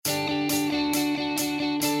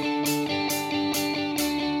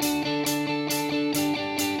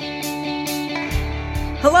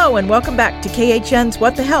Hello and welcome back to KHN's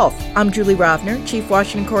What the Health. I'm Julie Rovner, Chief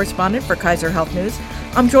Washington Correspondent for Kaiser Health News.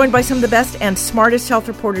 I'm joined by some of the best and smartest health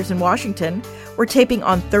reporters in Washington. We're taping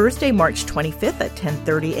on Thursday, March 25th at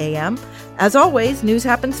 10:30 a.m. As always, news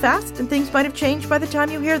happens fast and things might have changed by the time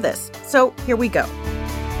you hear this. So here we go.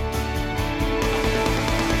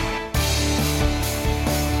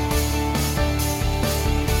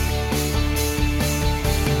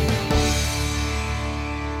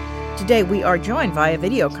 Today, we are joined via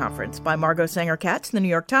video conference by Margot Sanger-Katz of the New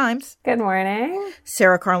York Times. Good morning.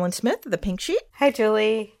 Sarah Karlin-Smith of the Pink Sheet. Hi,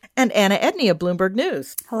 Julie. And Anna Edney of Bloomberg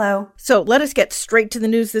News. Hello. So let us get straight to the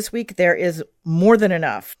news this week. There is more than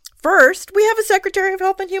enough. First, we have a Secretary of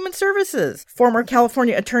Health and Human Services. Former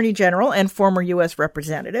California Attorney General and former U.S.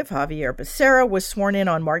 Representative Xavier Becerra was sworn in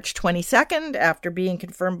on March 22nd after being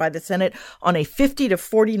confirmed by the Senate on a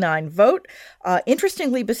 50-49 vote.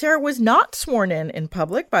 Interestingly, Becerra was not sworn in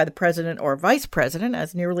public by the president or vice president,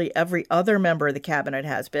 as nearly every other member of the cabinet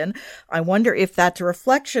has been. I wonder if that's a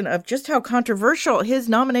reflection of just how controversial his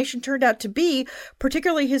nomination turned out to be,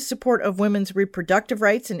 particularly his support of women's reproductive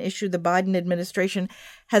rights, an issue the Biden administration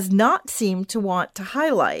has not seemed to want to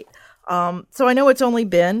highlight. So I know it's only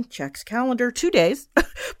been, checks calendar, 2 days,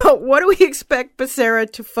 but what do we expect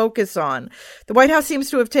Becerra to focus on? The White House seems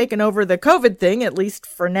to have taken over the COVID thing, at least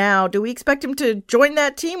for now. Do we expect him to join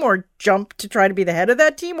that team or jump to try to be the head of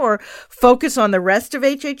that team or focus on the rest of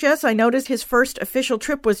HHS? I noticed his first official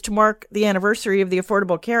trip was to mark the anniversary of the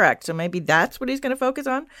Affordable Care Act. So maybe that's what he's going to focus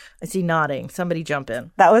on? I see nodding. Somebody jump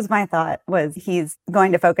in. That was my thought, was he's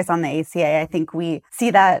going to focus on the ACA. I think we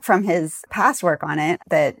see that from his past work on it,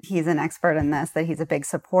 that he's an expert in this, that he's a big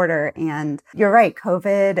supporter. And you're right,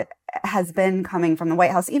 COVID has been coming from the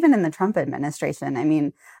White House, even in the Trump administration. I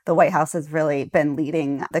mean, the White House has really been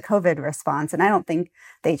leading the COVID response. And I don't think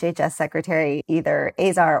the HHS secretary, either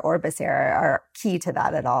Azar or Becerra, are key to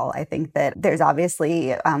that at all. I think that there's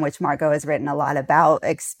obviously, which Margot has written a lot about,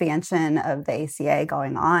 expansion of the ACA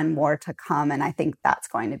going on, more to come. And I think that's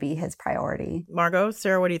going to be his priority. Margot,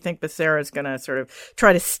 Sarah, what do you think Becerra is going to sort of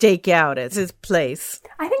try to stake out as his place?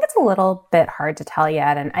 I think it's a little bit hard to tell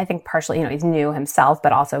yet. And I think partially, he's new himself,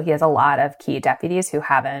 but also he has a lot of key deputies who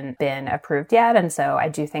haven't been approved yet. And so I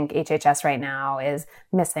do think HHS right now is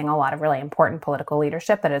missing a lot of really important political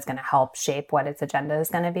leadership that is going to help shape what its agenda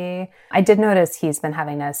is going to be. I did notice he's been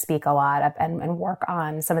having to speak a lot up and work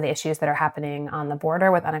on some of the issues that are happening on the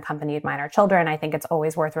border with unaccompanied minor children. I think it's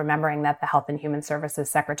always worth remembering that the Health and Human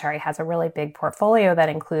Services Secretary has a really big portfolio that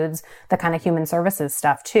includes the kind of human services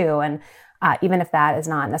stuff too. And even if that is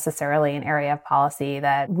not necessarily an area of policy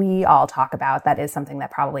that we all talk about, that is something that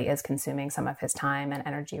probably is consuming some of his time and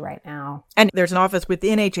energy right now. And there's an office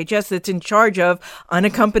within HHS that's in charge of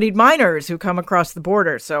unaccompanied minors who come across the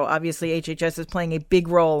border. So obviously HHS is playing a big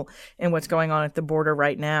role in what's going on at the border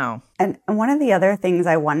right now. And one of the other things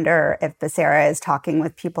I wonder if Becerra is talking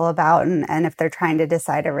with people about, and if they're trying to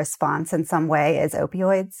decide a response in some way, is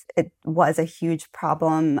opioids. It was a huge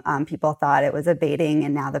problem. People thought it was abating,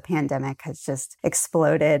 and now the pandemic has just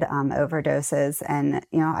exploded overdoses. And,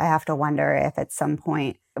 I have to wonder if at some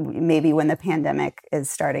point, maybe when the pandemic is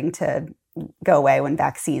starting to go away, when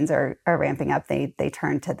vaccines are ramping up, they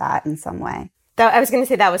turn to that in some way. I was going to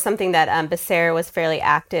say that was something that Becerra was fairly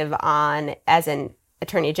active on as an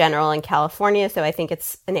Attorney General in California. So I think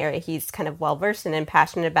it's an area he's kind of well-versed in and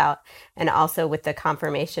passionate about. And also with the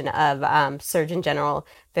confirmation of Surgeon General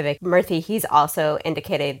Vivek Murthy, he's also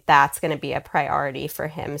indicated that's going to be a priority for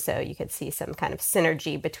him. So you could see some kind of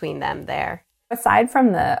synergy between them there. Aside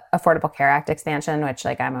from the Affordable Care Act expansion, which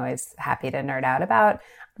I'm always happy to nerd out about,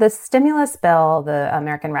 the stimulus bill, the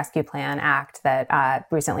American Rescue Plan Act that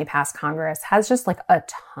recently passed Congress, has just a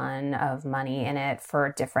ton of money in it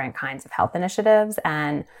for different kinds of health initiatives.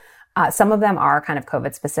 And some of them are kind of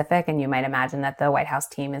COVID specific, and you might imagine that the White House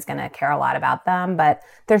team is going to care a lot about them. But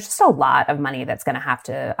there's just a lot of money that's going to have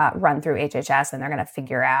to run through HHS, and they're going to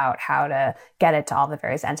figure out how to get it to all the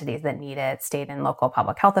various entities that need it, state and local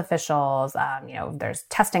public health officials. There's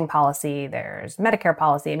testing policy, there's Medicare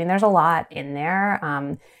policy. I mean, there's a lot in there.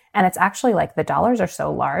 And it's actually the dollars are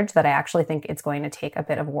so large that I actually think it's going to take a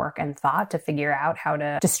bit of work and thought to figure out how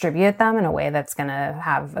to distribute them in a way that's going to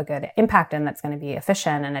have a good impact and that's going to be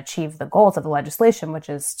efficient and achieve the goals of the legislation, which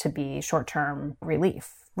is to be short-term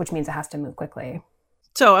relief, which means it has to move quickly.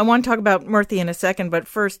 So I want to talk about Murthy in a second, but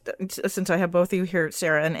first, since I have both of you here,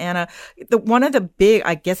 Sarah and Anna, one of the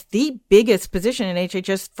the biggest position in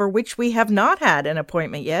HHS for which we have not had an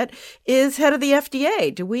appointment yet is head of the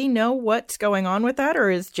FDA. Do we know what's going on with that, or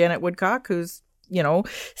is Janet Woodcock, who's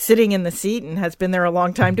sitting in the seat and has been there a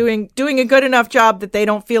long time doing a good enough job that they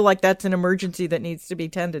don't feel like that's an emergency that needs to be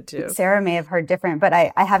tended to. Sarah may have heard different, but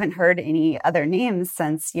I haven't heard any other names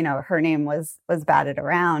since, her name was batted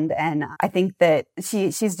around. And I think that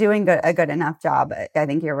she's doing a good enough job. I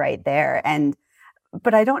think you're right there.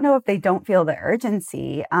 But I don't know if they don't feel the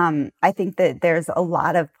urgency. I think that there's a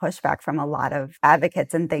lot of pushback from a lot of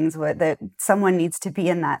advocates and things that someone needs to be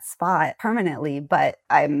in that spot permanently. But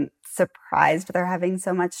I'm surprised they're having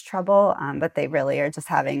so much trouble. But they really are just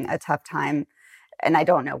having a tough time. And I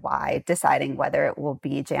don't know why, deciding whether it will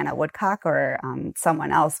be Jana Woodcock or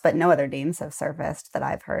someone else. But no other names have surfaced that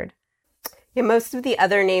I've heard. Yeah, most of the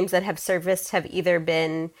other names that have surfaced have either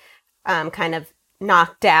been kind of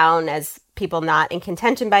knocked down as people not in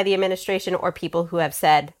contention by the administration, or people who have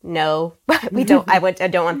said, no, I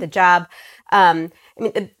don't want the job.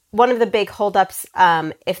 One of the big holdups,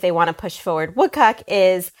 if they want to push forward Woodcock,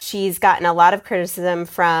 is she's gotten a lot of criticism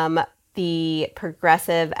from the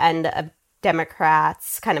progressive end of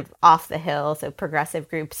Democrats, kind of off the Hill, so progressive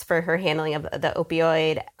groups, for her handling of the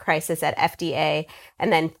opioid crisis at FDA.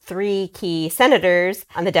 And then 3 key senators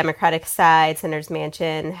on the Democratic side, Senators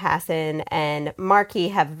Manchin, Hassan, and Markey,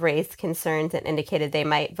 have raised concerns and indicated they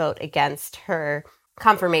might vote against her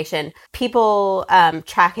confirmation. People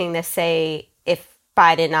tracking this say if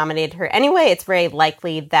Biden nominated her anyway, it's very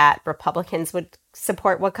likely that Republicans would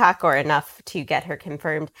support Woodcock, or enough to get her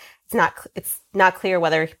confirmed. It's not clear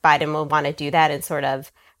whether Biden will want to do that and sort of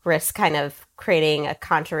risk kind of creating a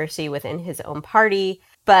controversy within his own party.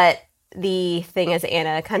 But the thing, as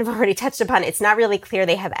Anna kind of already touched upon, it's not really clear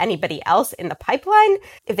they have anybody else in the pipeline.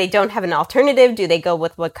 If they don't have an alternative, do they go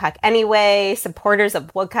with Woodcock anyway? Supporters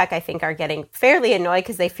of Woodcock, I think, are getting fairly annoyed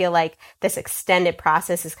because they feel like this extended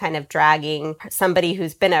process is kind of dragging somebody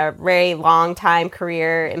who's been a very long time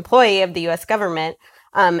career employee of the U.S. government,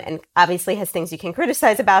 and obviously has things you can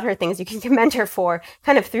criticize about her, things you can commend her for,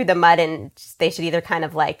 kind of through the mud. And they should either kind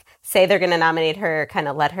of like say they're going to nominate her, kind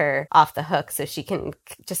of let her off the hook so she can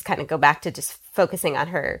just kind of go back to just focusing on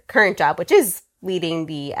her current job, which is leading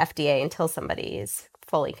the FDA until somebody is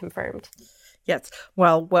fully confirmed. Yes.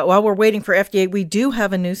 Well, while we're waiting for FDA, we do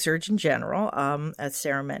have a new Surgeon General. As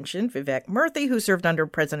Sarah mentioned, Vivek Murthy, who served under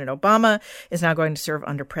President Obama, is now going to serve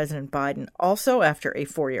under President Biden also after a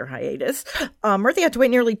 4-year hiatus. Murthy had to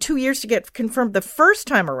wait nearly 2 years to get confirmed the first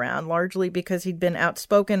time around, largely because he'd been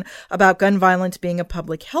outspoken about gun violence being a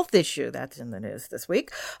public health issue. That's in the news this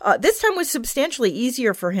week. This time was substantially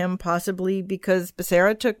easier for him, possibly because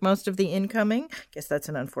Becerra took most of the incoming. Guess that's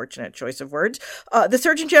an unfortunate choice of words. The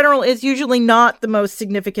Surgeon General is usually not the most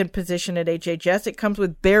significant position at HHS. It comes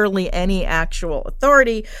with barely any actual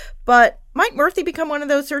authority. But might Murthy become one of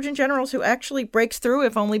those surgeon generals who actually breaks through,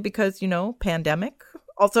 if only because, pandemic?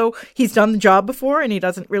 Also, he's done the job before and he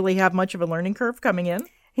doesn't really have much of a learning curve coming in.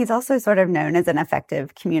 He's also sort of known as an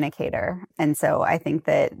effective communicator. And so I think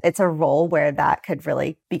that it's a role where that could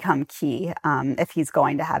really become key if he's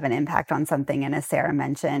going to have an impact on something. And as Sarah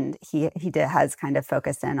mentioned, he has kind of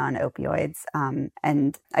focused in on opioids.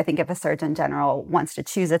 And I think if a Surgeon General wants to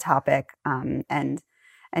choose a topic and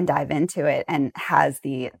dive into it and has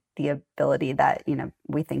the ability that,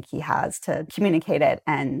 we think he has to communicate it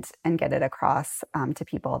and get it across to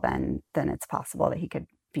people, then it's possible that he could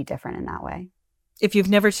be different in that way. If you've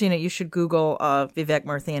never seen it, you should Google Vivek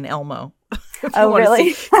Murthy and Elmo. Oh, really?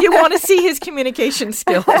 If you want to see his communication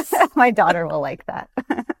skills. My daughter will like that.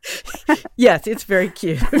 Yes, it's very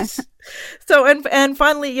cute. So, and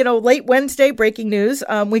finally, late Wednesday, breaking news,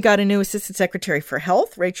 we got a new Assistant Secretary for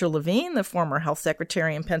Health. Rachel Levine, the former health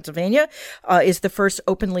secretary in Pennsylvania, is the first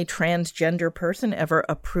openly transgender person ever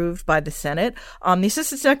approved by the Senate. The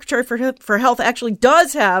Assistant Secretary for Health actually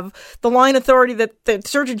does have the line authority that the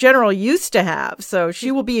Surgeon General used to have. So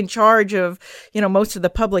she will be in charge of, most of the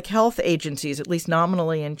public health agencies, at least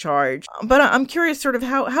nominally in charge. But I'm curious sort of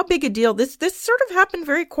how big a deal this sort of happened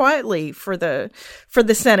very quietly for the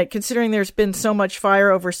Senate, considering there's been so much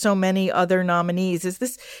fire over so many other nominees. Is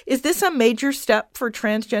this a major step for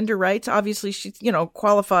transgender rights? Obviously, she's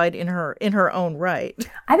qualified in her own right.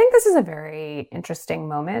 I think this is a very interesting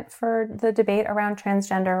moment for the debate around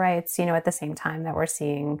transgender rights. At the same time that we're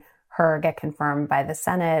seeing her get confirmed by the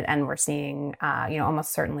Senate, and we're seeing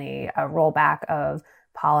almost certainly a rollback of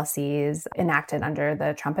policies enacted under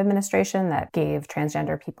the Trump administration that gave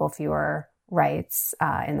transgender people fewer rights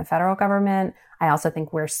in the federal government. I also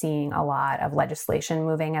think we're seeing a lot of legislation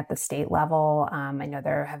moving at the state level. I know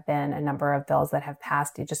there have been a number of bills that have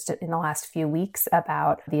passed just in the last few weeks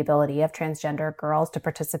about the ability of transgender girls to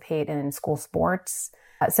participate in school sports.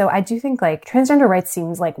 So I do think like transgender rights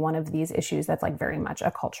seems like one of these issues that's like very much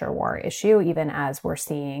a culture war issue, even as we're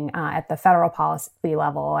seeing at the federal policy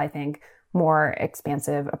level, I think more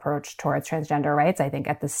expansive approach towards transgender rights. I think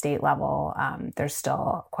at the state level, there's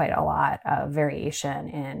still quite a lot of variation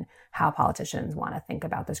in how politicians want to think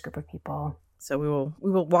about this group of people. So we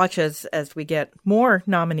will watch as we get more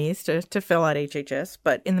nominees to fill out HHS.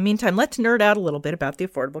 But in the meantime, let's nerd out a little bit about the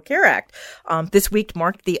Affordable Care Act. This week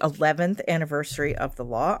marked the 11th anniversary of the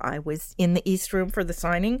law. I was in the East Room for the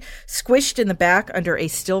signing, squished in the back under a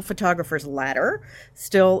still photographer's ladder.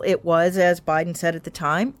 Still, it was, as Biden said at the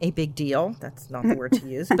time, a big deal. That's not the word to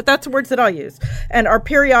use, but that's the words that I'll use. And our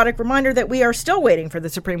periodic reminder that we are still waiting for the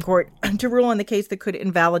Supreme Court to rule on the case that could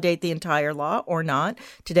invalidate the entire law or not.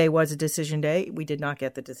 Today was a decision day. We did not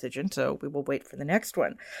get the decision, so we will wait for the next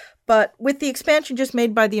one. But with the expansion just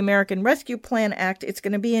made by the American Rescue Plan Act, it's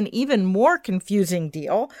going to be an even more confusing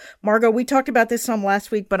deal. Margot, we talked about this some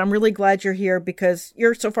last week, but I'm really glad you're here because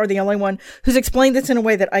you're so far the only one who's explained this in a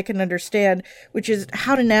way that I can understand, which is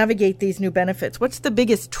how to navigate these new benefits. What's the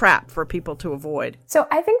biggest trap for people to avoid? So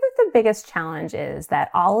I think that the biggest challenge is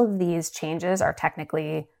that all of these changes are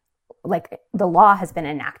technically like the law has been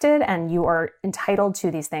enacted and you are entitled to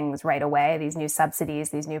these things right away, these new subsidies,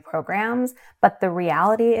 these new programs. But the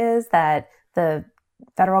reality is that the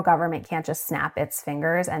federal government can't just snap its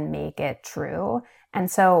fingers and make it true. And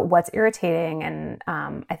so what's irritating and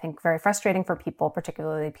I think very frustrating for people,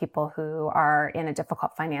 particularly people who are in a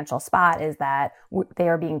difficult financial spot, is that they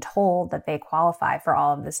are being told that they qualify for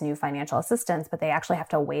all of this new financial assistance, but they actually have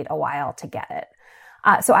to wait a while to get it.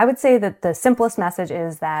 So I would say that the simplest message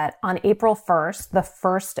is that on April 1st, the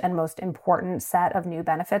first and most important set of new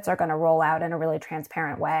benefits are going to roll out in a really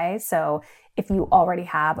transparent way. So if you already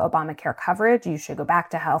have Obamacare coverage, you should go back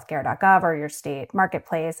to healthcare.gov or your state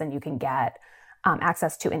marketplace and you can get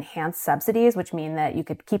access to enhanced subsidies, which mean that you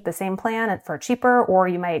could keep the same plan for cheaper, or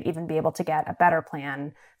you might even be able to get a better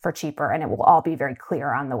plan for cheaper, and it will all be very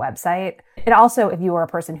clear on the website. It also, if you are a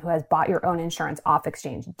person who has bought your own insurance off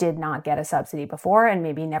exchange, did not get a subsidy before, and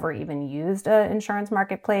maybe never even used an insurance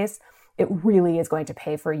marketplace, it really is going to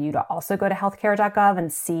pay for you to also go to healthcare.gov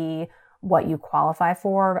and see what you qualify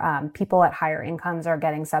for. People at higher incomes are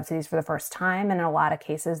getting subsidies for the first time, and in a lot of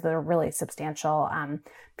cases, they're really substantial.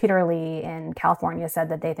 Peter Lee in California said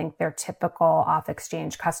that they think their typical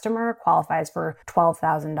off-exchange customer qualifies for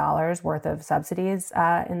 $12,000 worth of subsidies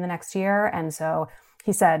in the next year. And so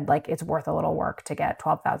he said, like, it's worth a little work to get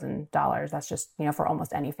 $12,000. That's just, for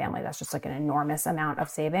almost any family, that's just like an enormous amount of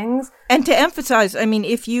savings. And to emphasize, I mean,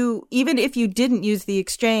 even if you didn't use the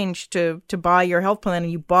exchange to buy your health plan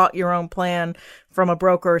and you bought your own plan from a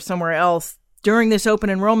broker or somewhere else, during this open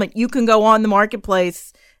enrollment, you can go on the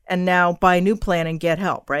marketplace and now buy a new plan and get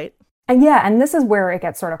help, right? And yeah, and this is where it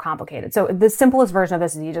gets sort of complicated. So the simplest version of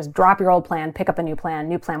this is you just drop your old plan, pick up a new plan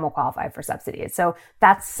will qualify for subsidies. So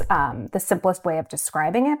that's the simplest way of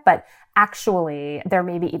describing it. But actually, there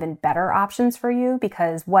may be even better options for you,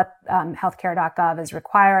 because what healthcare.gov is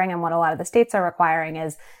requiring and what a lot of the states are requiring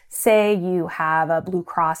is, say you have a Blue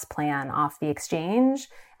Cross plan off the exchange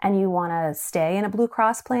and you want to stay in a Blue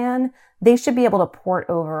Cross plan, they should be able to port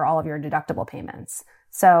over all of your deductible payments.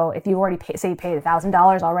 So if you already say you paid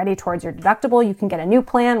 $1,000 already towards your deductible, you can get a new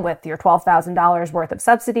plan with your $12,000 worth of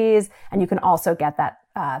subsidies, and you can also get that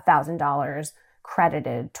 $1,000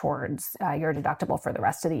 credited towards your deductible for the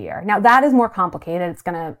rest of the year. Now that is more complicated. It's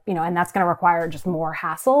going to, and that's going to require just more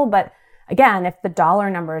hassle. But again, if the dollar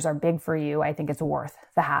numbers are big for you, I think it's worth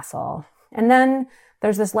the hassle. And then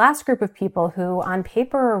there's this last group of people who on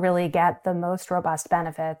paper really get the most robust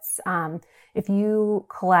benefits. If you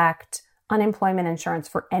collect unemployment insurance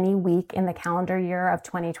for any week in the calendar year of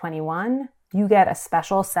 2021, you get a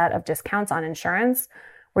special set of discounts on insurance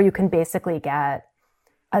where you can basically get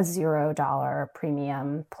a $0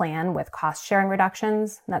 premium plan with cost sharing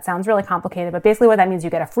reductions. And that sounds really complicated, but basically what that means, you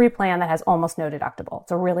get a free plan that has almost no deductible.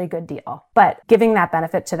 It's a really good deal. But giving that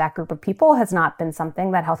benefit to that group of people has not been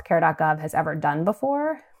something that healthcare.gov has ever done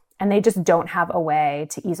before. And they just don't have a way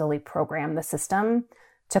to easily program the system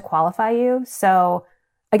to qualify you. So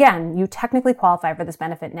again, you technically qualify for this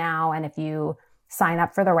benefit now, and if you sign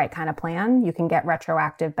up for the right kind of plan, you can get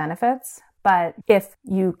retroactive benefits. But if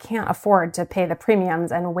you can't afford to pay the premiums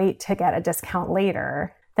and wait to get a discount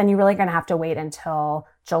later, then you're really going to have to wait until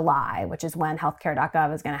July, which is when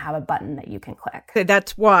healthcare.gov is going to have a button that you can click.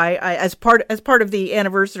 That's why, as part of the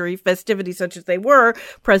anniversary festivities, such as they were,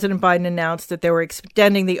 President Biden announced that they were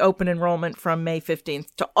extending the open enrollment from May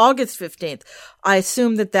 15th to August 15th. I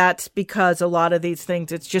assume that that's because a lot of these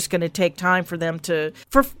things, it's just going to take time for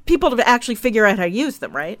people to actually figure out how to use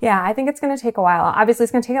them, right? Yeah, I think it's going to take a while. Obviously,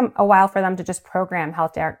 it's going to take a while for them to just program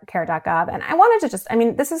healthcare.gov. And I wanted to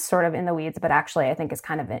this is sort of in the weeds, but actually I think it's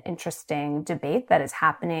kind of an interesting debate that is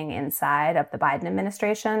happening inside of the Biden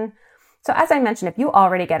administration. So as I mentioned, if you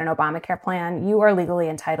already get an Obamacare plan, you are legally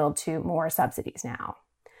entitled to more subsidies now.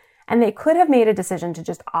 And they could have made a decision to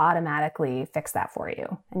just automatically fix that for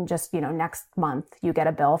you. And just, next month you get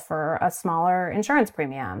a bill for a smaller insurance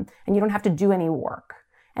premium and you don't have to do any work.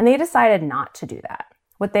 And they decided not to do that.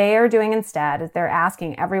 What they are doing instead is they're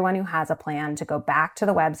asking everyone who has a plan to go back to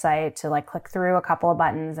the website to click through a couple of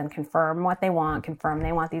buttons and confirm what they want, confirm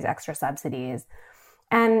they want these extra subsidies.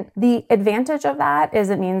 And the advantage of that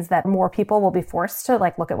is it means that more people will be forced to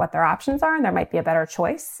look at what their options are, and there might be a better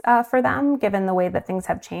choice for them given the way that things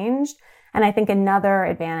have changed. And I think another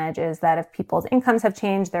advantage is that if people's incomes have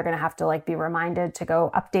changed, they're going to have to be reminded to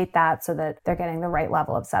go update that so that they're getting the right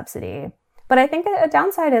level of subsidy. But I think a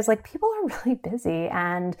downside is people are really busy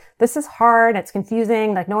and this is hard. It's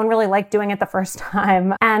confusing. No one really liked doing it the first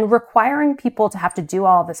time, and requiring people to have to do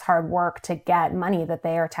all this hard work to get money that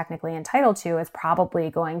they are technically entitled to is probably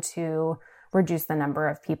going to reduce the number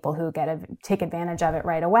of people who take advantage of it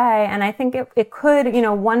right away. And I think it could,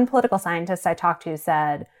 one political scientist I talked to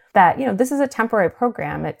said that, this is a temporary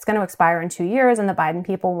program. It's going to expire in 2 years and the Biden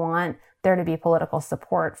people want there to be political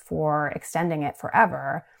support for extending it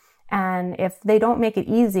forever. And if they don't make it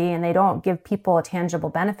easy and they don't give people a tangible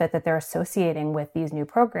benefit that they're associating with these new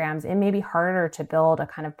programs, it may be harder to build a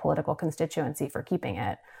kind of political constituency for keeping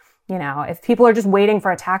it. If people are just waiting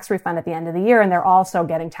for a tax refund at the end of the year and they're also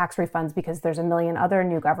getting tax refunds because there's a million other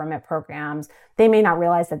new government programs, they may not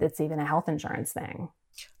realize that it's even a health insurance thing.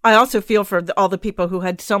 I also feel for all the people who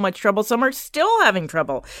had so much trouble. Some are still having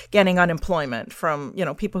trouble getting unemployment from,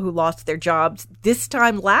 people who lost their jobs this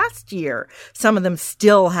time last year. Some of them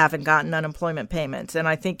still haven't gotten unemployment payments. And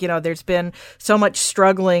I think, there's been so much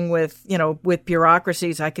struggling with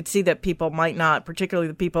bureaucracies. I could see that people might not, particularly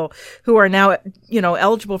the people who are now,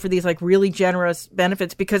 eligible for these really generous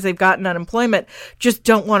benefits because they've gotten unemployment, just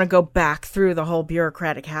don't want to go back through the whole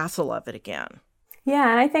bureaucratic hassle of it again.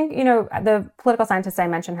 Yeah, and I think, the political scientist I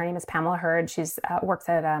mentioned, her name is Pamela Hurd. She's works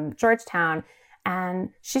at Georgetown. And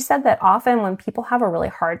she said that often when people have a really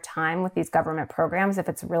hard time with these government programs, if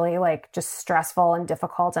it's really just stressful and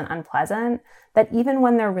difficult and unpleasant, that even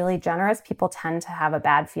when they're really generous, people tend to have a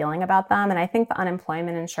bad feeling about them. And I think the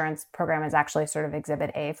unemployment insurance program is actually sort of exhibit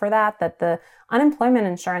A for that the unemployment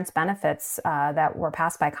insurance benefits that were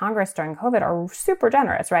passed by Congress during COVID are super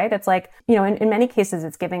generous, right? It's in many cases,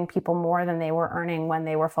 it's giving people more than they were earning when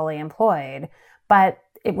they were fully employed. But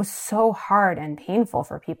it was so hard and painful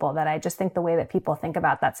for people that I just think the way that people think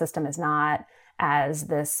about that system is not as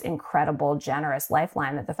this incredible, generous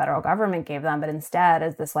lifeline that the federal government gave them, but instead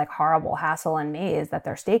as this horrible hassle and maze that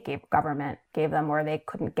their state government gave them where they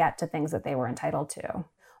couldn't get to things that they were entitled to.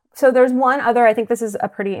 So there's one other, I think this is a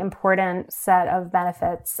pretty important set of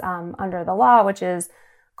benefits under the law, which is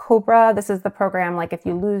COBRA. This is the program, if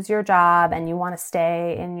you lose your job and you want to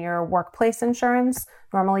stay in your workplace insurance,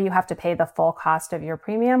 normally you have to pay the full cost of your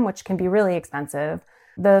premium, which can be really expensive.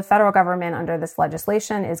 The federal government under this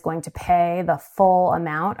legislation is going to pay the full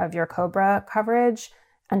amount of your COBRA coverage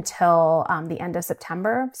until the end of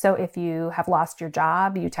September. So if you have lost your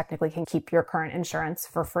job, you technically can keep your current insurance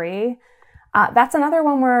for free. That's another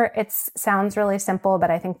one where it sounds really simple,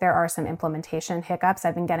 but I think there are some implementation hiccups.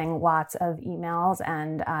 I've been getting lots of emails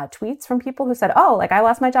and tweets from people who said, I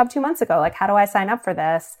lost my job 2 months ago. How do I sign up for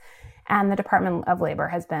this? And the Department of Labor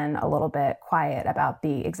has been a little bit quiet about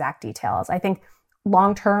the exact details. I think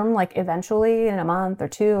long term, eventually in a month or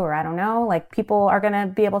two, or I don't know, people are going to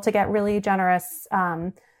be able to get really generous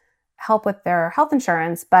help with their health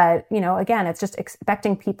insurance. But, again, it's just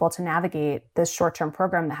expecting people to navigate this short-term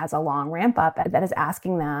program that has a long ramp up that is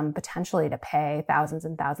asking them potentially to pay thousands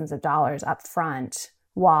and thousands of dollars up front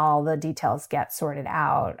while the details get sorted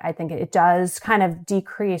out. I think it does kind of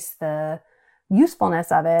decrease the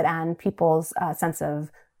usefulness of it and people's sense of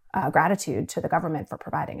gratitude to the government for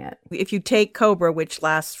providing it. If you take COBRA, which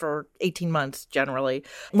lasts for 18 months generally,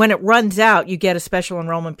 when it runs out, you get a special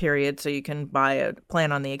enrollment period so you can buy a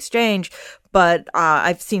plan on the exchange. But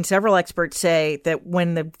I've seen several experts say that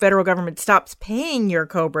when the federal government stops paying your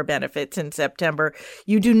COBRA benefits in September,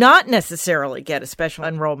 you do not necessarily get a special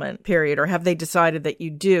enrollment period, or have they decided that you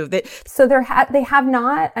do? So they have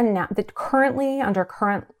not announced that currently under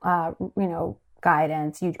current,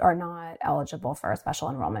 guidance, you are not eligible for a special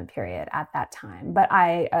enrollment period at that time. But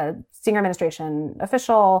a senior administration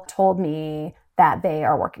official told me that they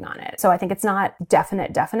are working on it. So I think it's not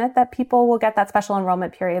definite that people will get that special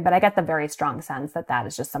enrollment period, but I get the very strong sense that that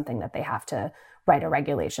is just something that they have to write a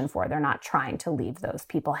regulation for. They're not trying to leave those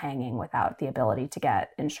people hanging without the ability to get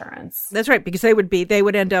insurance. That's right, because they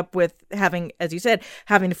would end up with having, as you said,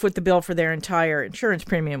 having to foot the bill for their entire insurance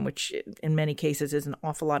premium, which in many cases is an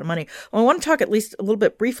awful lot of money. Well, I want to talk at least a little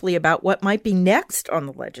bit briefly about what might be next on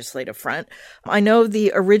the legislative front. I know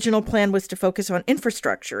the original plan was to focus on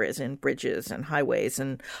infrastructure, as in bridges and highways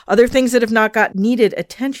and other things that have not got needed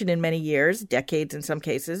attention in many years, decades in some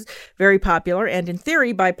cases, very popular and in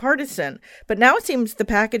theory bipartisan. But now it seems the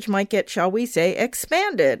package might get, shall we say,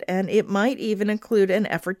 expanded, and it might even include an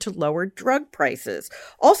effort to lower drug prices.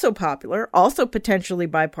 Also popular, also potentially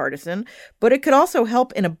bipartisan, but it could also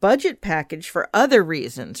help in a budget package for other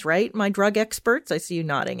reasons, right? My drug experts, I see you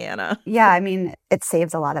nodding, Anna. Yeah, I mean, it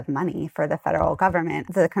saves a lot of money for the federal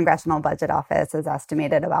government. The Congressional Budget Office is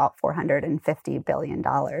estimated about $450 billion.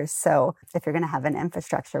 So if you're going to have an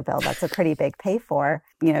infrastructure bill, that's a pretty big pay for.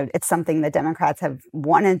 It's something the Democrats have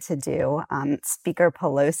wanted to do. Speaker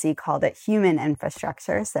Pelosi called it human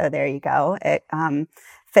infrastructure. So there you go. It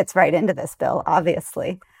fits right into this bill,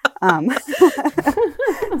 obviously. If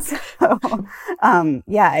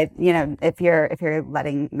you're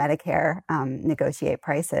letting Medicare negotiate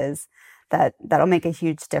prices, that'll make a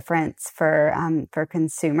huge difference for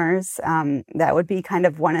consumers. That would be kind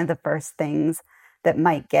of one of the first things that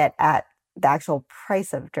might get at the actual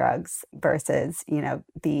price of drugs versus,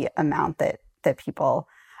 the amount that people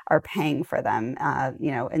are paying for them,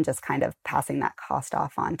 and just kind of passing that cost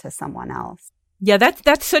off on to someone else. Yeah,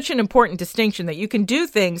 that's such an important distinction, that you can do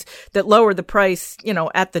things that lower the price,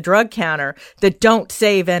 at the drug counter that don't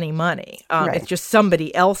save any money. Right. It's just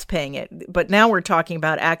somebody else paying it. But now we're talking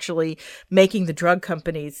about actually making the drug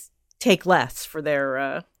companies take less for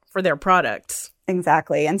their products.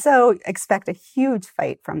 Exactly. And so expect a huge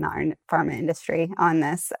fight from the pharma industry on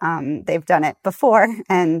this. They've done it before,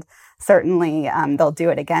 and certainly they'll do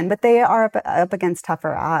it again, but they are up against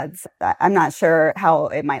tougher odds. I'm not sure how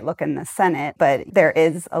it might look in the Senate, but there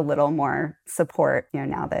is a little more support,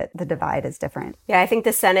 now that the divide is different. Yeah, I think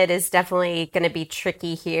the Senate is definitely going to be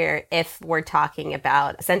tricky here if we're talking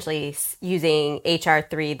about essentially using H.R.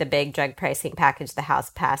 3, the big drug pricing package the House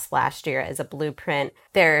passed last year, as a blueprint.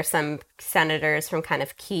 There are some senators from kind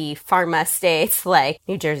of key pharma states like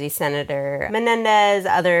New Jersey Senator Menendez,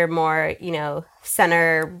 other more,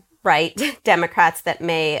 center right Democrats that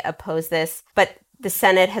may oppose this. But the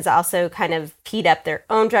Senate has also kind of teed up their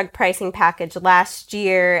own drug pricing package last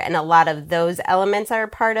year, and a lot of those elements are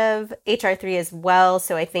part of H.R. 3 as well.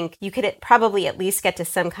 So I think you could probably at least get to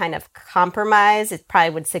some kind of compromise. It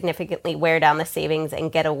probably would significantly wear down the savings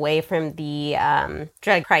and get away from the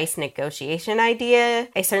drug price negotiation idea.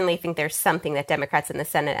 I certainly think there's something that Democrats in the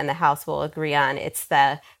Senate and the House will agree on. It's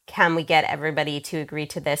can we get everybody to agree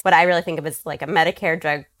to this? What I really think of as like a Medicare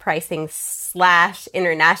drug pricing /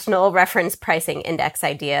 international reference pricing index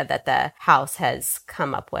idea that the House has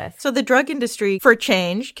come up with. So the drug industry, for a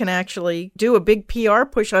change, can actually do a big PR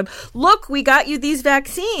push on, look, we got you these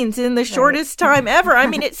vaccines in the shortest time ever. I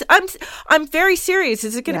mean, I'm very serious.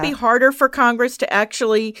 Is it going to be harder for Congress to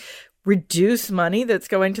actually reduce money that's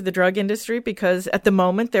going to the drug industry because at the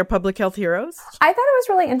moment they're public health heroes? I thought it was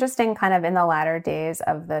really interesting kind of in the latter days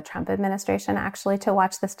of the Trump administration actually to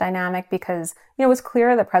watch this dynamic because, it was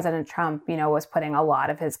clear that President Trump, was putting a lot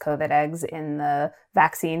of his COVID eggs in the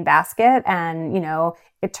vaccine basket. And,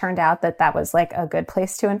 it turned out that was like a good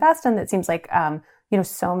place to invest. And it seems like,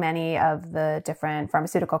 so many of the different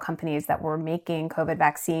pharmaceutical companies that were making COVID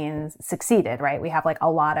vaccines succeeded, right? We have like a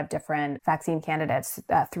lot of different vaccine candidates,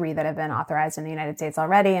 3 that have been authorized in the United States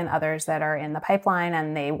already and others that are in the pipeline,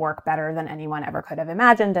 and they work better than anyone ever could have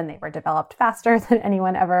imagined, and they were developed faster than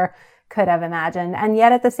anyone ever could have imagined. And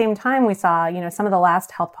yet at the same time, we saw, some of the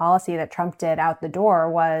last health policy that Trump did out the door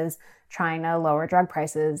was trying to lower drug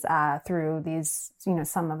prices through these,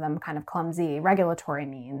 some of them kind of clumsy regulatory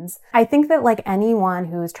means. I think that like anyone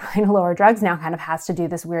who's trying to lower drugs now kind of has to do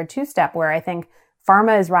this weird 2-step where I think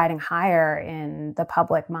pharma is riding higher in the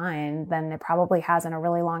public mind than it probably has in a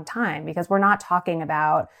really long time, because we're not talking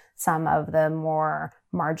about some of the more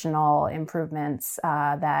marginal improvements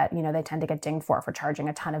that, they tend to get dinged for charging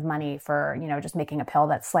a ton of money for, just making a pill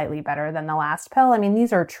that's slightly better than the last pill. I mean,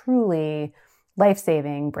 these are truly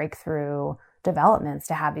life-saving breakthrough developments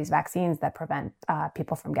to have these vaccines that prevent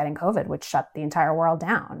people from getting COVID, which shut the entire world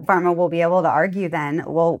down. Pharma will be able to argue then,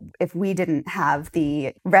 well, if we didn't have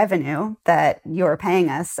the revenue that you're paying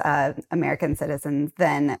us, American citizens,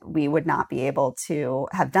 then we would not be able to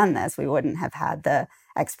have done this. We wouldn't have had the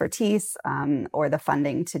expertise or the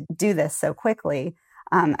funding to do this so quickly.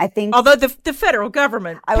 I think, although the federal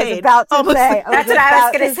government paid, I was about to say, that's what I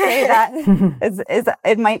was going to say. That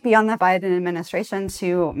it might be on the Biden administration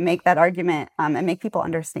to make that argument and make people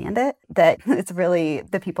understand it, that it's really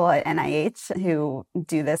the people at NIH who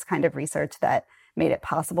do this kind of research that made it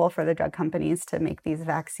possible for the drug companies to make these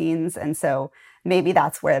vaccines. And so maybe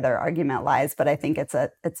that's where their argument lies. But I think it's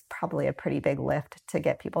probably a pretty big lift to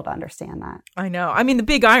get people to understand that. I know. I mean, the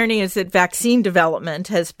big irony is that vaccine development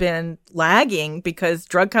has been lagging because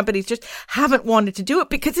drug companies just haven't wanted to do it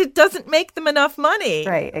because it doesn't make them enough money.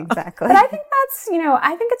 Right, exactly. But I think that's,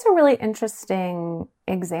 I think it's a really interesting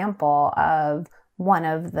example of one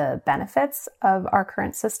of the benefits of our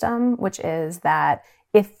current system, which is that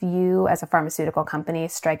if you, as a pharmaceutical company,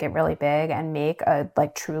 strike it really big and make a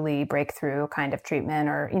truly breakthrough kind of treatment,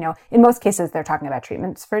 or, in most cases, they're talking about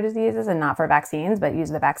treatments for diseases and not for vaccines, but use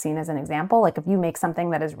the vaccine as an example. Like if you make something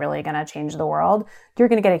that is really going to change the world, you're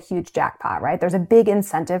going to get a huge jackpot, right? There's a big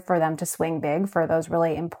incentive for them to swing big for those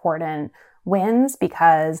really important wins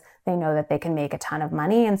because they know that they can make a ton of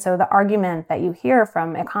money. And so the argument that you hear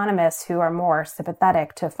from economists who are more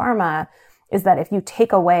sympathetic to pharma is that if you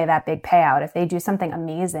take away that big payout, if they do something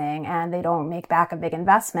amazing and they don't make back a big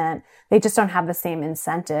investment, they just don't have the same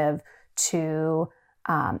incentive to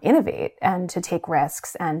innovate and to take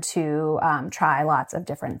risks and to try lots of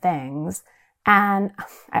different things. And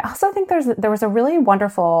I also think there was a really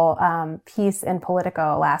wonderful piece in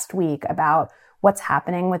Politico last week about what's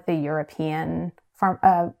happening with the European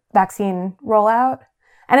vaccine rollout.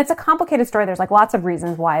 And it's a complicated story. There's lots of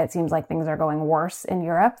reasons why it seems like things are going worse in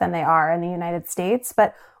Europe than they are in the United States.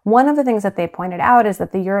 But one of the things that they pointed out is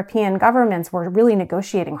that the European governments were really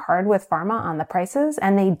negotiating hard with pharma on the prices,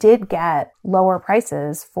 and they did get lower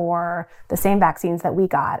prices for the same vaccines that we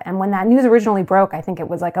got. And when that news originally broke, I think it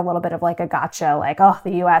was a little bit of a gotcha,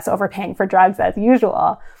 the U.S. overpaying for drugs as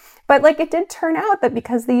usual. But it did turn out that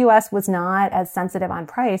because the U.S. was not as sensitive on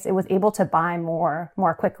price, it was able to buy more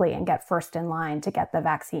quickly and get first in line to get the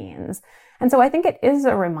vaccines. And so I think it is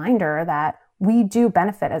a reminder that we do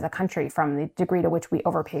benefit as a country from the degree to which we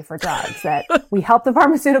overpay for drugs, that we help the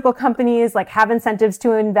pharmaceutical companies have incentives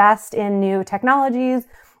to invest in new technologies.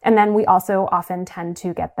 And then we also often tend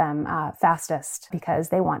to get them fastest because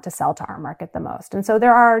they want to sell to our market the most. And so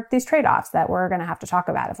there are these trade-offs that we're going to have to talk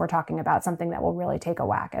about if we're talking about something that will really take a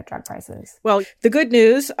whack at drug prices. Well, the good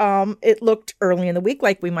news, it looked early in the week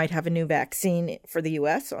like we might have a new vaccine for the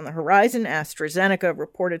U.S. on the horizon. AstraZeneca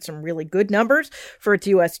reported some really good numbers for its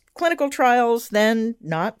U.S. clinical trials, then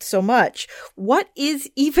not so much. What is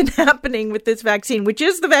even happening with this vaccine, which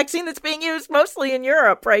is the vaccine that's being used mostly in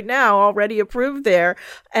Europe right now, already approved there?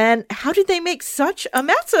 And how did they make such a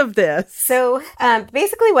mess of this? So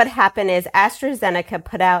basically what happened is AstraZeneca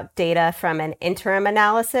put out data from an interim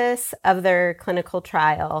analysis of their clinical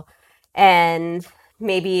trial. And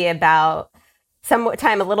maybe about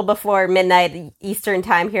sometime a little before midnight Eastern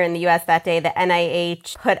time here in the U.S. that day, the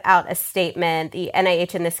NIH put out a statement. The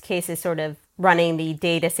NIH in this case is sort of running the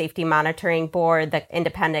Data Safety Monitoring Board, the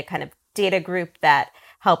independent kind of data group that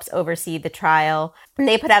helps oversee the trial. And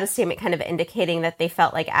they put out a statement kind of indicating that they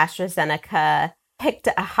felt like AstraZeneca picked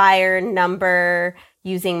a higher number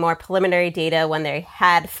using more preliminary data when they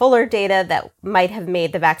had fuller data that might have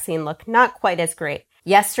made the vaccine look not quite as great.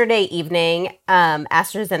 Yesterday evening,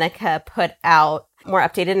 AstraZeneca put out more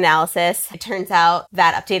updated analysis. It turns out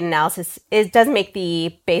that updated analysis does make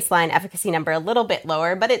the baseline efficacy number a little bit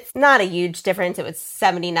lower, but it's not a huge difference. It was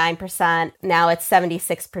 79%. Now it's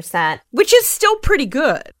 76%. Which is still pretty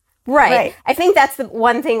good. Right. I think that's the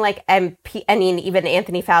one thing, even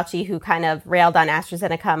Anthony Fauci, who kind of railed on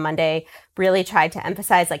AstraZeneca on Monday, really tried to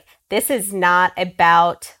emphasize, this is not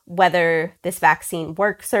about whether this vaccine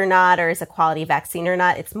works or not, or is a quality vaccine or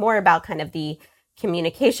not. It's more about kind of the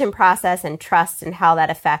communication process and trust and how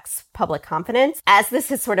that affects public confidence. As this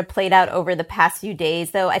has sort of played out over the past few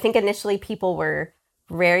days, though, I think initially people were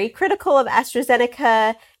very critical of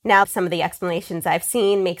AstraZeneca Now, some of the explanations I've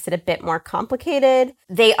seen makes it a bit more complicated.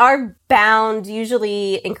 They are bound,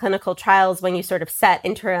 usually in clinical trials, when you sort of set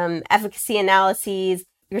interim efficacy analyses,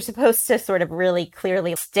 you're supposed to sort of really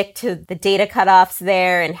clearly stick to the data cutoffs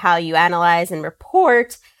there and how you analyze and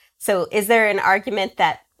report. So is there an argument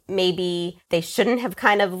that maybe they shouldn't have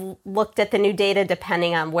kind of looked at the new data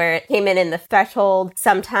depending on where it came in the threshold?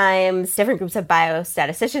 Sometimes different groups of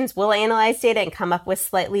biostatisticians will analyze data and come up with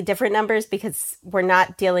slightly different numbers because we're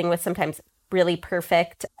not dealing with sometimes really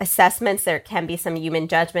perfect assessments. There can be some human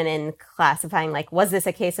judgment in classifying, like, was this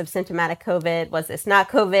a case of symptomatic COVID? Was this not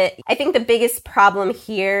COVID? I think the biggest problem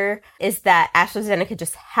here is that AstraZeneca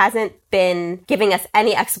just hasn't been giving us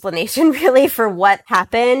any explanation really for what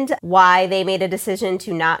happened, why they made a decision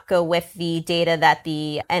to not go with the data that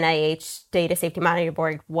the NIH Data Safety Monitoring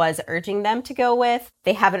Board was urging them to go with.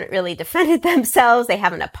 They haven't really defended themselves. They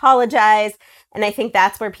haven't apologized. And I think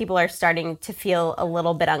that's where people are starting to feel a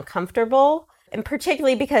little bit uncomfortable. And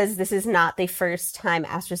particularly because this is not the first time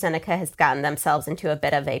AstraZeneca has gotten themselves into a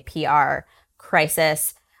bit of a PR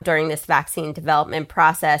crisis during this vaccine development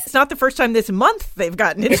process. It's not the first time this month they've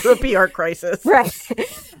gotten into a PR crisis.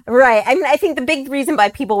 Right. I mean, I think the big reason why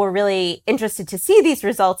people were really interested to see these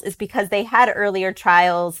results is because they had earlier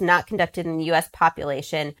trials not conducted in the US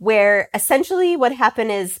population, where essentially what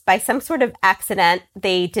happened is by some sort of accident,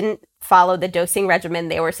 they didn't follow the dosing regimen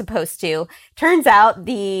they were supposed to. Turns out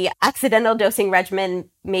the accidental dosing regimen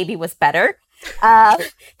maybe was better.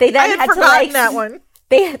 They then had forgotten that one.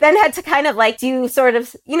 They then had to kind of like do sort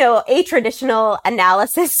of, a traditional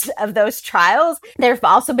analysis of those trials. There have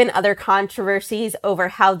also been other controversies over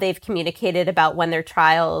how they've communicated about when their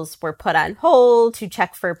trials were put on hold to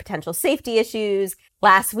check for potential safety issues.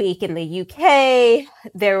 Last week in the UK,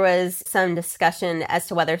 there was some discussion as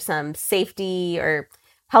to whether some safety or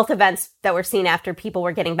health events that were seen after people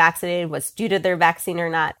were getting vaccinated was due to their vaccine or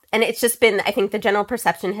not. And it's just been, I think the general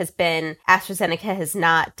perception has been AstraZeneca has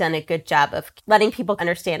not done a good job of letting people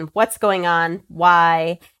understand what's going on,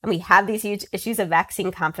 why. And we have these huge issues of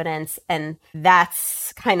vaccine confidence. And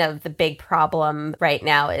that's kind of the big problem right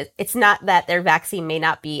now. It's not that their vaccine may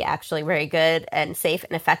not be actually very good and safe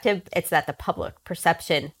and effective. It's that the public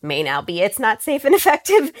perception may now be it's not safe and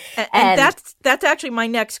effective. And that's actually my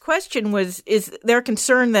next question is their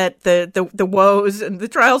concern that the woes and the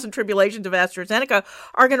trials and tribulations of AstraZeneca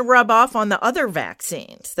are going to rub off on the other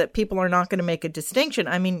vaccines, that people are not going to make a distinction.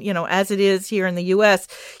 I mean, as it is here in the U.S.,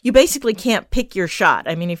 you basically can't pick your shot.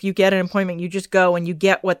 I mean, if you get an appointment, you just go and you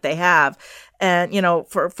get what they have. And,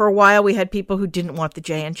 for a while, we had people who didn't want the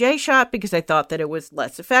J&J shot because they thought that it was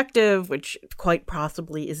less effective, which quite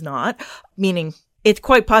possibly is not, meaning it's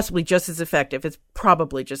quite possibly just as effective. It's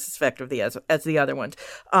probably just as effective as the other ones.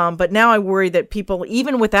 But now I worry that people,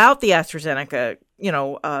 even without the AstraZeneca,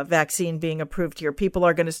 vaccine being approved here, people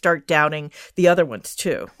are going to start doubting the other ones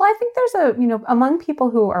too. Well, I think there's among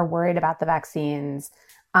people who are worried about the vaccines,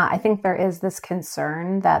 I think there is this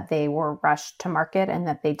concern that they were rushed to market and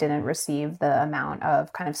that they didn't receive the amount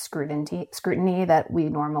of kind of scrutiny that we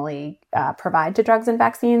normally provide to drugs and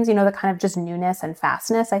vaccines. The kind of just newness and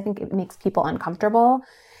fastness, I think it makes people uncomfortable.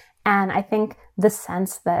 And I think the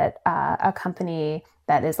sense that a company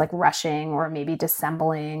that is like rushing or maybe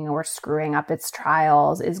dissembling or screwing up its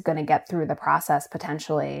trials is going to get through the process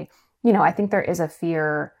potentially. I think there is a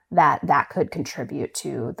fear that could contribute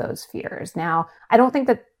to those fears. Now, I don't think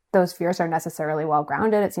that those fears are necessarily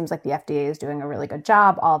well-grounded. It seems like the FDA is doing a really good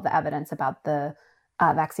job. All of the evidence about the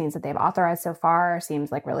vaccines that they've authorized so far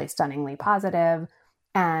seems like really stunningly positive.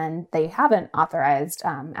 And they haven't authorized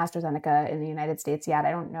AstraZeneca in the United States yet.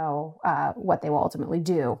 I don't know what they will ultimately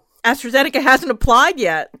do. AstraZeneca hasn't applied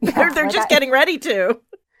yet. Yeah, they're just getting ready to.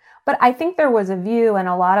 But I think there was a view in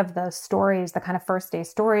a lot of the stories, the kind of first day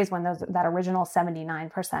stories, when that original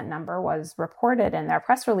 79% number was reported in their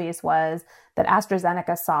press release, was that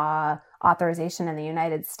AstraZeneca saw authorization in the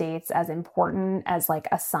United States as important as like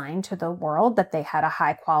a sign to the world that they had a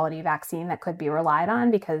high quality vaccine that could be relied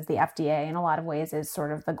on, because the FDA in a lot of ways is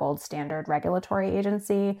sort of the gold standard regulatory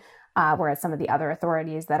agency. Whereas some of the other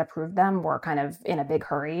authorities that approved them were kind of in a big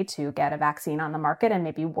hurry to get a vaccine on the market and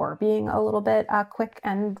maybe were being a little bit quick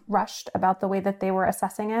and rushed about the way that they were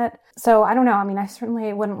assessing it. So I don't know. I mean, I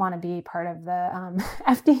certainly wouldn't want to be part of the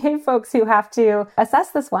FDA folks who have to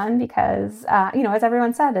assess this one because, as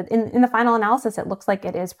everyone said, in the final analysis, it looks like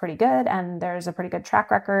it is pretty good. And there's a pretty good track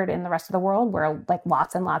record in the rest of the world where like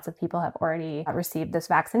lots and lots of people have already received this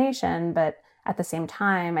vaccination. But at the same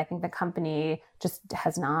time, I think the company just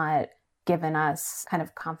has not given us kind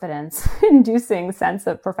of confidence-inducing sense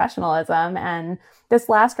of professionalism. And this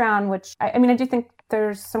last round, which I do think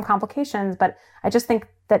there's some complications, but I just think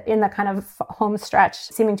that in the kind of home stretch,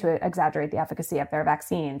 seeming to exaggerate the efficacy of their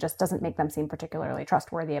vaccine just doesn't make them seem particularly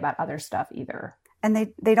trustworthy about other stuff either.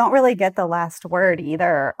 And they don't really get the last word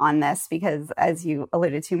either on this because, as you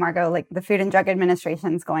alluded to, Margot, like the Food and Drug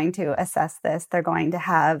Administration is going to assess this. They're going to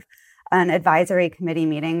have an advisory committee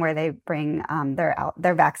meeting where they bring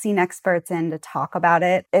their vaccine experts in to talk about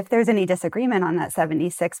it. If there's any disagreement on that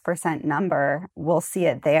 76% number, we'll see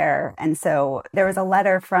it there. And so there was a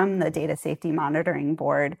letter from the Data Safety Monitoring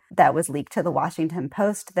Board that was leaked to the Washington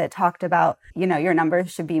Post that talked about, your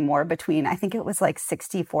numbers should be more between, I think it was like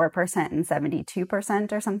 64% and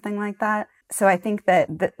 72% or something like that. So I think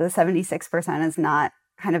that the 76% is not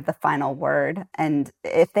kind of the final word. And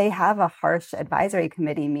if they have a harsh advisory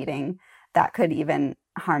committee meeting, that could even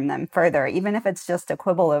harm them further. Even if it's just a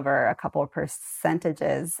quibble over a couple of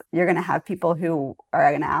percentages, you're going to have people who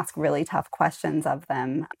are going to ask really tough questions of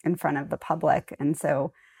them in front of the public. And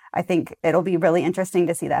so I think it'll be really interesting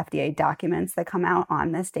to see the FDA documents that come out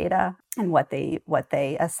on this data and what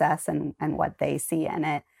they assess and what they see in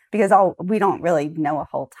it. Because we don't really know a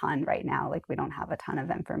whole ton right now. Like we don't have a ton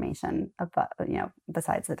of information about,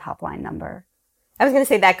 besides the top line number. I was going to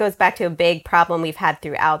say that goes back to a big problem we've had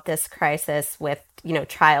throughout this crisis with,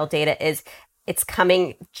 trial data is it's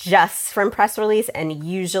coming just from press release. And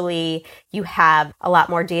usually you have a lot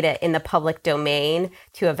more data in the public domain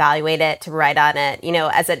to evaluate it, to write on it.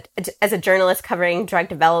 As a journalist covering drug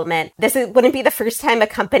development, wouldn't be the first time a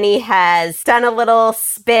company has done a little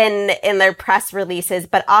spin in their press releases,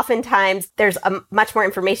 but oftentimes there's much more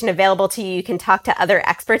information available to you. You can talk to other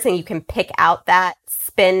experts and you can pick out that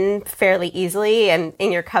spin fairly easily and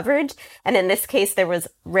in your coverage. And in this case, there was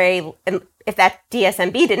if that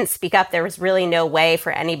DSMB didn't speak up, there was really no way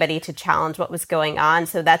for anybody to challenge what was going on.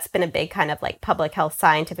 So that's been a big kind of like public health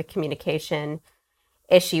scientific communication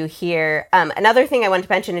issue here. Another thing I wanted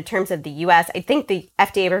to mention in terms of the U.S., I think the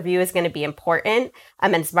FDA review is going to be important,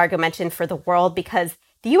 as Margot mentioned, for the world, because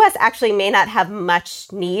the U.S. actually may not have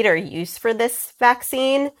much need or use for this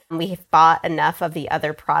vaccine. We have bought enough of the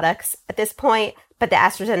other products at this point, but the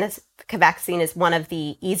AstraZeneca vaccine is one of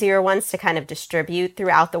the easier ones to kind of distribute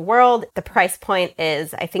throughout the world. The price point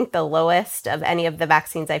is, I think, the lowest of any of the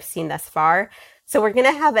vaccines I've seen thus far. So we're going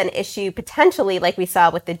to have an issue potentially like we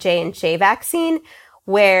saw with the J&J vaccine,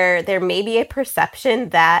 where there may be a perception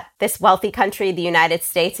that this wealthy country, the United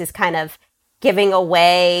States, is kind of giving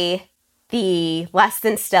away the less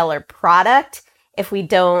than stellar product if we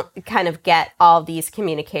don't kind of get all these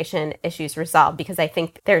communication issues resolved, because I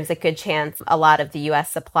think there's a good chance a lot of the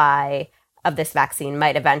U.S. supply of this vaccine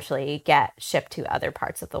might eventually get shipped to other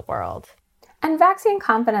parts of the world. And vaccine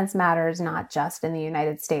confidence matters not just in the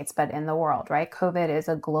United States, but in the world, right? COVID is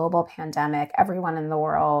a global pandemic. Everyone in the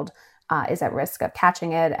world is at risk of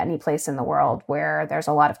catching it. Any place in the world where there's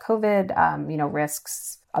a lot of COVID,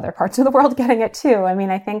 risks other parts of the world getting it too.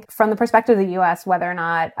 I think from the perspective of the U.S., whether or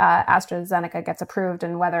not AstraZeneca gets approved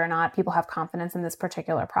and whether or not people have confidence in this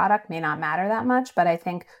particular product may not matter that much. But I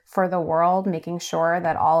think for the world, making sure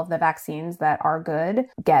that all of the vaccines that are good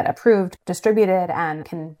get approved, distributed, and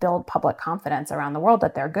can build public confidence around the world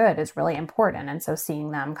that they're good is really important. And so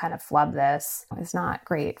seeing them kind of flub this is not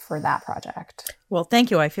great for that project. Well,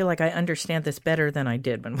 thank you. I feel like I understand this better than I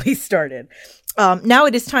did when we started. Now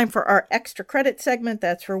it is time for our extra credit segment.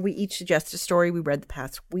 That's where we each suggest a story we read the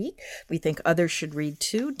past week we think others should read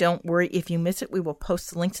too. Don't worry if you miss it. We will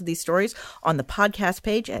post the links to these stories on the podcast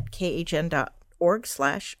page at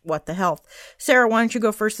khn.org/whatthehealth. Sarah, why don't you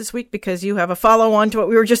go first this week because you have a follow-on to what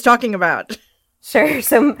we were just talking about. Sure.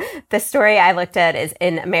 So the story I looked at is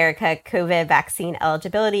in America, COVID vaccine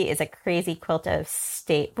eligibility is a crazy quilt of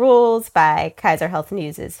state rules by Kaiser Health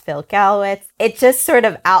News' Phil Gallowitz. It just sort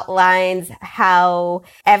of outlines how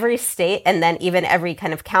every state and then even every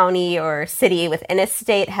kind of county or city within a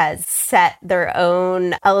state has set their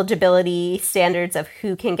own eligibility standards of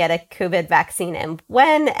who can get a COVID vaccine and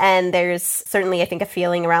when. And there's certainly, I think, a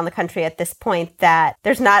feeling around the country at this point that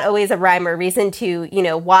there's not always a rhyme or reason to,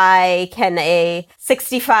 why can a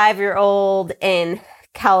 65-year-old in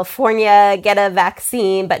California get a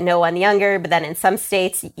vaccine, but no one younger. But then in some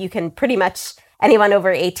states, you can pretty much anyone over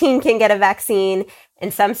 18 can get a vaccine. In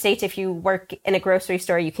some states, if you work in a grocery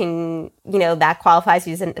store, you can, that qualifies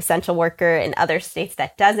you as an essential worker. In other states,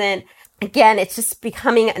 that doesn't. Again, it's just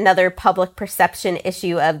becoming another public perception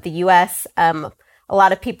issue of the U.S. A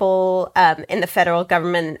lot of people in the federal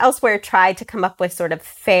government and elsewhere tried to come up with sort of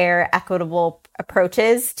fair, equitable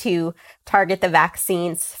approaches to target the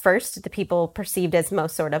vaccines first, the people perceived as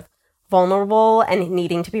most sort of vulnerable and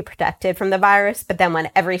needing to be protected from the virus. But then when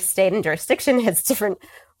every state and jurisdiction has different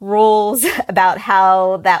rules about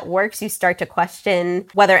how that works, you start to question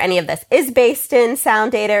whether any of this is based in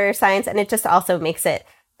sound data or science. And it just also makes it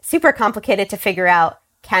super complicated to figure out,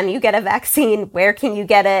 can you get a vaccine? Where can you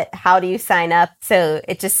get it? How do you sign up? So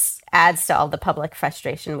it just adds to all the public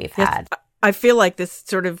frustration we've had. I feel like this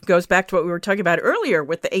sort of goes back to what we were talking about earlier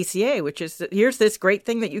with the ACA, which is that here's this great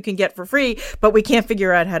thing that you can get for free, but we can't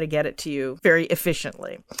figure out how to get it to you very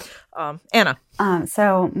efficiently. Anna.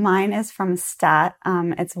 So mine is from STAT.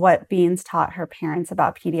 It's what Beans taught her parents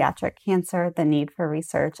about pediatric cancer, the need for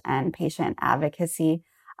research and patient advocacy.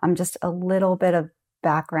 Just a little bit of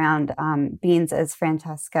background. Beans is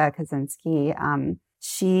Francesca Kaczynski.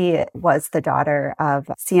 She was the daughter of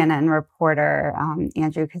CNN reporter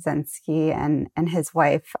Andrew Kaczynski and his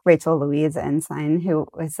wife, Rachel Louise Ensign, who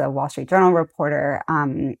was a Wall Street Journal reporter.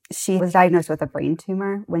 She was diagnosed with a brain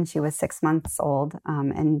tumor when she was 6 months old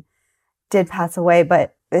and did pass away,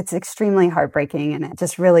 but it's extremely heartbreaking and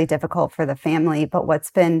just really difficult for the family. But what's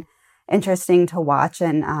been interesting to watch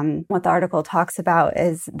and what the article talks about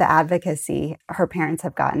is the advocacy her parents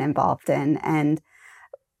have gotten involved in. And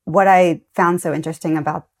what I found so interesting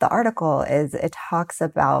about the article is it talks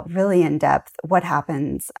about really in depth what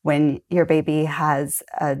happens when your baby has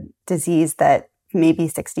a disease that maybe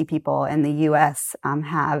 60 people in the US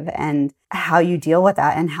have, and how you deal with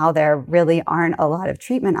that, and how there really aren't a lot of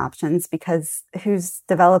treatment options because who's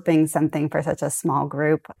developing something for such a small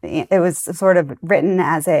group? It was sort of written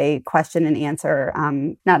as a question and answer,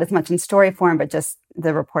 not as much in story form, but just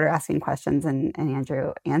the reporter asking questions and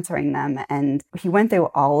Andrew answering them. And he went through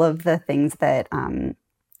all of the things that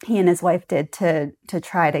he and his wife did to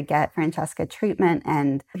try to get Francesca treatment.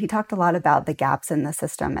 And he talked a lot about the gaps in the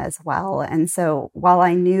system as well. And so while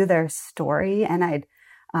I knew their story and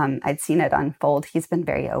I'd seen it unfold, he's been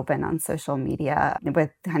very open on social media with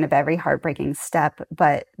kind of every heartbreaking step.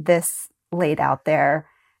 But this laid out there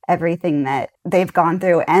everything that they've gone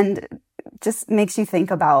through and just makes you think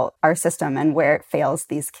about our system and where it fails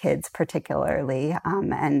these kids particularly,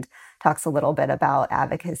 and talks a little bit about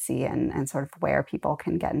advocacy and sort of where people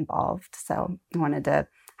can get involved. So I wanted to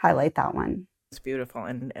highlight that one. It's beautiful.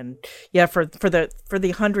 And yeah, for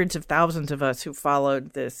the hundreds of thousands of us who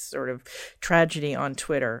followed this sort of tragedy on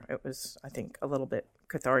Twitter, it was, I think, a little bit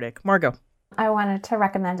cathartic. Margot. I wanted to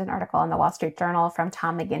recommend an article in the Wall Street Journal from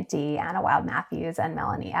Tom McGinty, Anna Wild-Matthews, and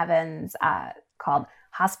Melanie Evans called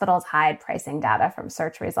Hospitals Hide Pricing Data from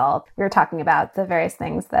Search Results. We were talking about the various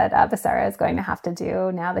things that Becerra is going to have to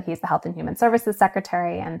do now that he's the Health and Human Services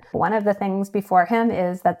Secretary. And one of the things before him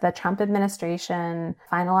is that the Trump administration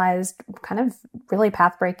finalized kind of really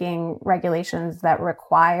path-breaking regulations that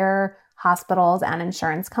require hospitals and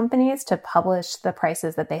insurance companies to publish the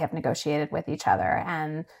prices that they have negotiated with each other.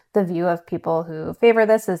 And the view of people who favor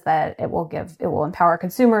this is that it will empower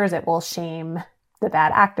consumers, it will shame the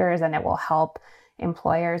bad actors, and it will help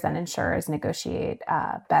employers and insurers negotiate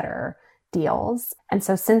better deals. And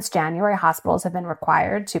so since January, hospitals have been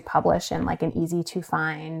required to publish in like an easy to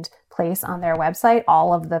find place on their website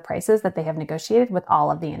all of the prices that they have negotiated with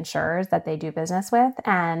all of the insurers that they do business with.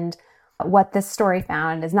 And what this story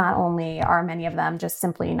found is not only are many of them just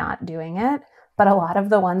simply not doing it, but a lot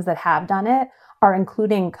of the ones that have done it are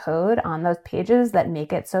including code on those pages that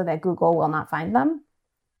make it so that Google will not find them.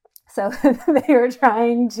 So they are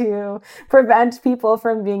trying to prevent people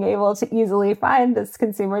from being able to easily find this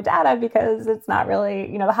consumer data because it's not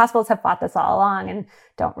really, the hospitals have fought this all along and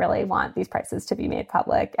don't really want these prices to be made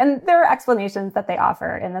public. And there are explanations that they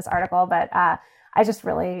offer in this article, but I just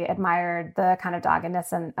really admired the kind of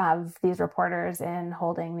doggedness of these reporters in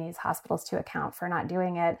holding these hospitals to account for not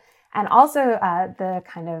doing it. And also the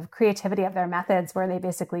kind of creativity of their methods where they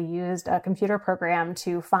basically used a computer program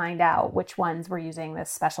to find out which ones were using this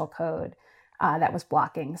special code that was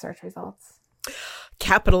blocking search results.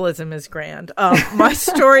 Capitalism is grand. My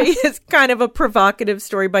story is kind of a provocative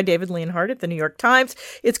story by David Leonhardt at the New York Times.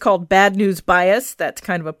 It's called Bad News Bias. That's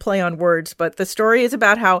kind of a play on words, but the story is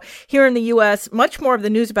about how here in the U.S., much more of the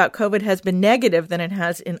news about COVID has been negative than it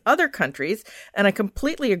has in other countries. And I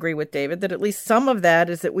completely agree with David that at least some of that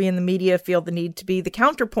is that we in the media feel the need to be the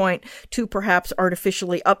counterpoint to perhaps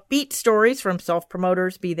artificially upbeat stories from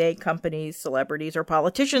self-promoters, be they companies, celebrities, or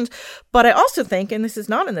politicians. But I also think, and this is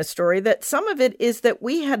not in this story, that some of it is that that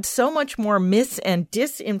we had so much more mis and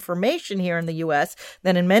disinformation here in the U.S.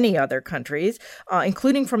 than in many other countries,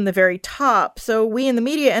 including from the very top. So we in the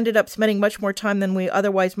media ended up spending much more time than we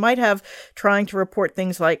otherwise might have trying to report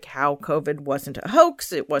things like how COVID wasn't a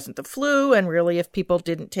hoax, it wasn't the flu, and really if people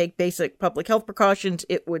didn't take basic public health precautions,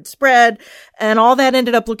 it would spread. And all that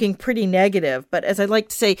ended up looking pretty negative. But as I like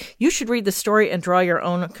to say, you should read the story and draw your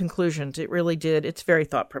own conclusions. It really did. It's very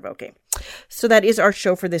thought-provoking. So that is our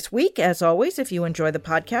show for this week. As always, if you enjoy the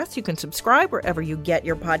podcast, you can subscribe wherever you get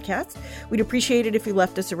your podcasts. We'd appreciate it if you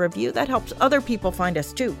left us a review. That helps other people find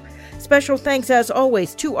us too. Special thanks, as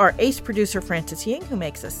always, to our ace producer, Francis Ying, who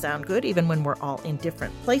makes us sound good even when we're all in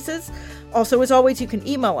different places. Also, as always, you can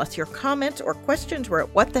email us your comments or questions. We're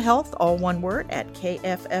at whatthehealth, all one word, at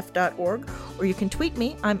kff.org. Or you can tweet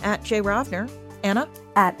me. I'm at Jay Ravner. Anna?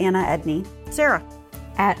 At Anna Edney. Sarah?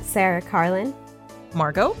 At Sarah Carlin.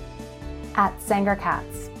 Margot? At Sanger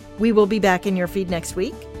Katz. We will be back in your feed next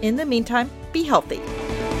week. In the meantime, be healthy.